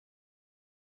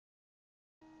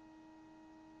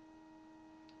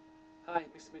Hi,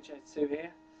 Mr. Midget2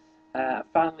 here.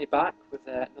 Finally back with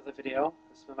another video.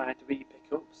 This is my WWE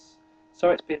Pickups.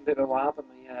 Sorry it's been a bit of a while, but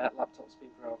my laptop's been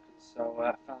broken, so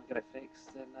I finally got it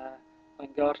fixed, and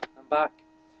thank God I'm back.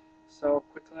 So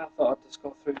quickly, I thought I'd just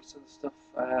go through some stuff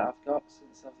I've got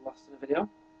since I've last done a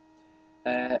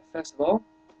video. First of all,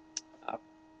 I've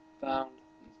found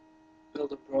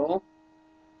Build and Brawl,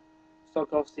 Stone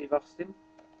Cold Steve Austin.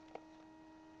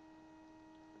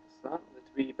 That's that,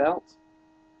 the WWE belt.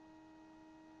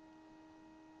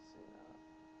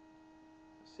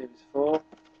 Series 4.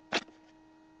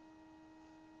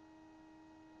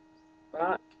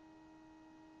 Back.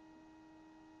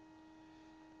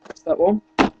 That's that one.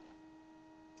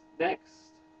 Next,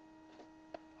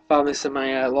 I found this in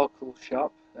my local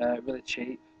shop, really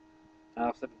cheap. I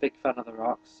was a big fan of The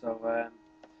Rock, so I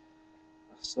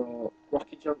saw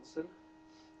Rocky Johnson,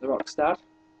 The Rock's dad.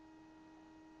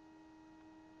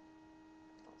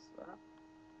 That's that.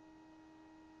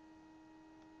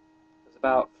 It's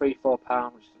about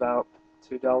 £3–4, which is about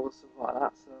 $2, something like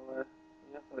that. So yeah,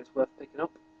 I thought it's worth picking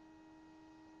up.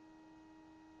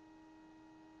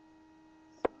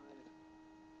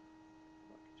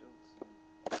 Rocky Johnson.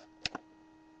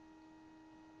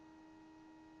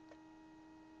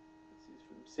 This is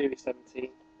from Series 17.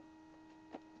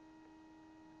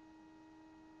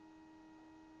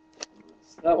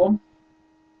 That's that one.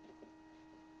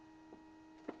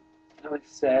 Now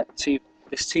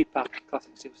this two-pack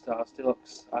Classic Superstars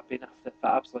Deluxe I've been after for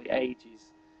absolutely ages.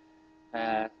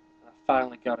 I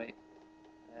finally got it,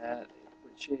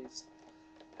 which is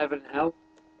Heaven and Hell,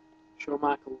 Shawn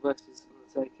Michaels versus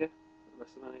Undertaker at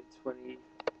WrestleMania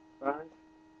 25.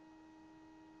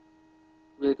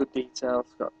 Really good detail.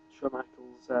 It's got Shawn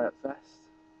Michaels' vest,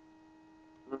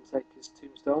 and Undertaker's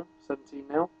tombstone,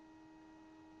 17mm.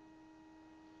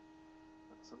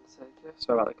 That's Undertaker.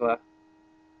 Sorry about the glare.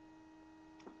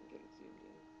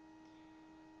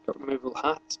 Got removable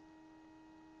hat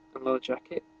and leather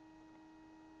jacket.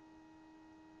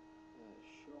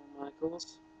 Shawn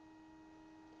Michaels.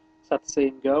 Sad to see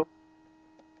him go.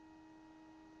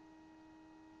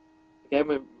 Again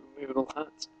with removable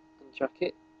hat and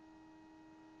jacket.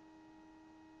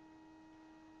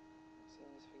 So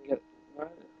if we can get it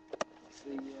right, that's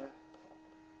the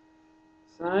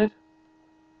side.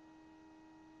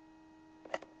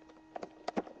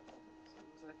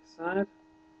 Side.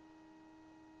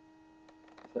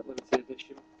 That limited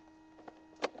edition.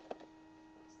 That's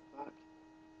the back.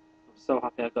 I'm so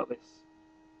happy I got this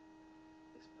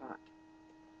pack.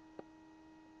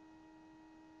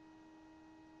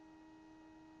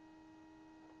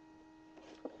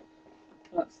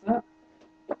 That's that.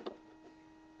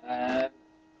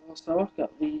 Also, I've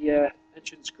got the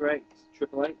entrance great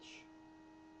Triple H.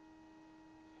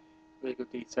 Really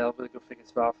good detail, really good figure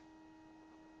to have.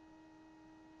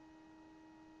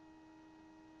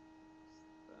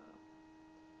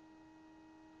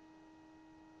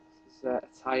 This is a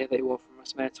attire that he wore from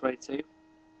WrestleMania 22.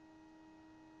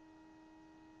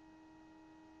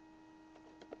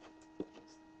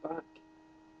 Back.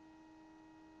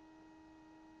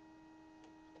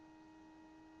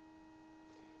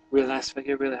 Really nice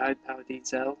figure, really high power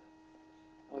detail.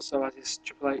 Also has this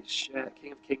Triple H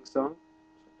King of Kings song,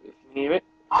 if you can hear it.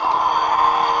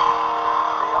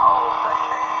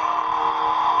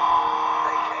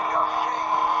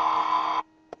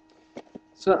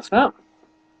 So that's that.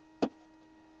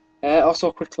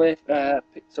 Also quickly,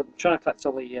 picked up, I'm trying to collect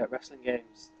all the wrestling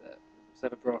games that was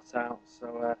ever brought out. So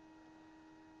I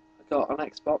got an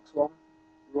Xbox One,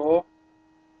 Raw.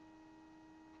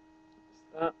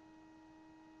 That's that.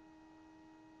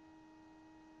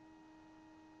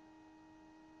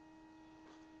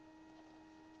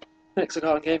 Next I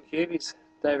got on GameCube is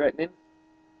Directing.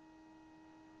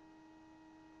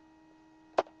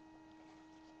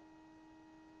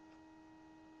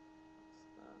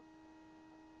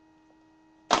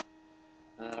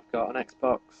 And I've got an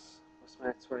Xbox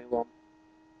WrestleMania 21.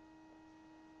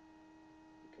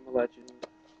 Become a Legend.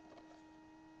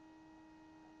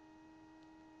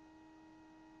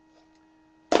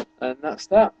 And that's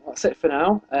that. That's it for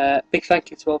now. Big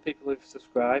thank you to all people who've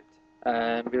subscribed.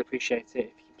 Really appreciate it. If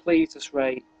you can please just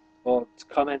rate or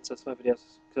comment on some of my videos,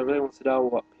 because I really want to know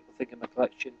what people think of my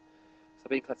collection. Because I've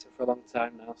been collecting for a long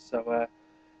time now, so I'd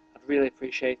really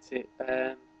appreciate it.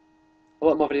 A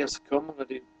lot more videos to come. I'm going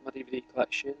to do my DVD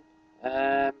collection.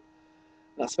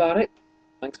 That's about it.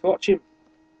 Thanks for watching.